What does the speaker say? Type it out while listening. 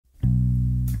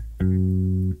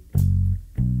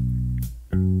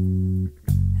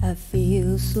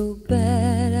feel so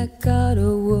bad, I got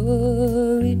a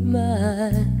worried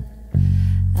mind.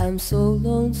 I'm so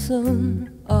lonesome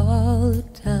all the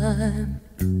time,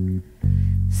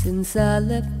 since I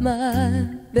left my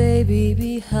baby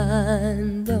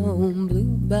behind on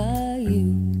Blue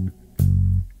Bayou.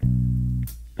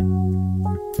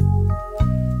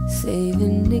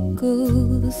 Saving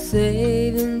nickels,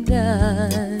 saving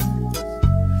dimes,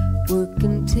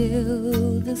 working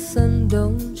till the sun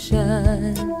don't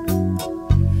shine,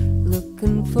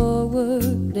 looking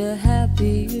forward to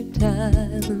happier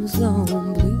times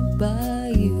on Blue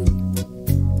Bayou.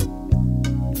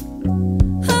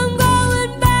 I'm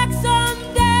going back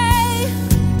someday,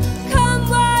 come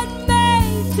what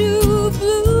may, to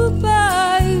Blue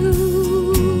Bayou,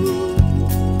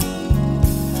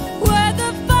 where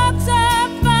the folks are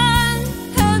fine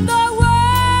and the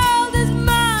world is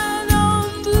mine on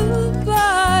Blue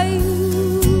Bayou,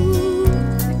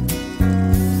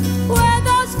 where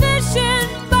those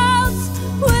fishing boats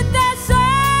with their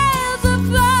sails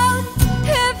afloat,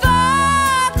 if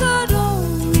I could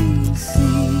only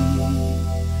see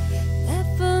that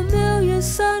familiar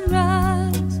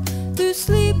sunrise through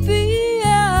sleepy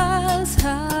eyes,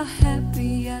 how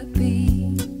happy I'd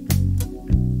be.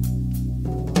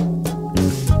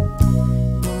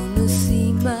 Wanna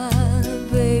see my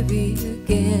baby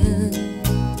again,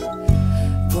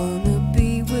 wanna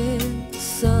be with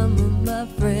some of my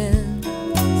friends,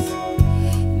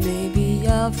 maybe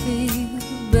I'll feel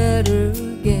better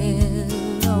again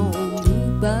on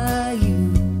Blue Bayou.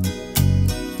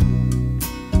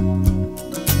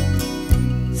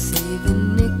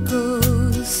 Saving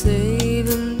nickels,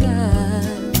 saving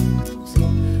dimes,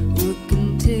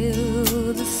 working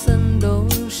till the sun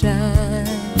don't shine,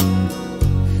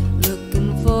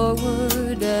 looking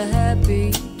forward to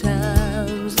happy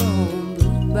times on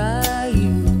Blue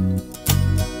Bayou.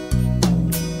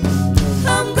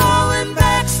 I'm going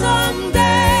back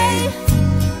someday,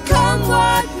 come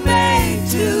what may,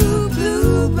 to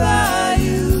Blue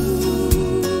Bayou,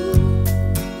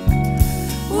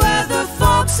 where the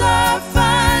folks are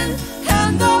fine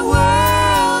and the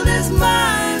world is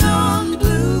mine on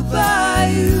Blue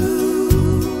Bayou,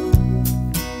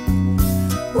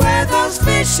 where those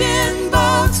fishing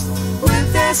boats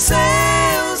with their sails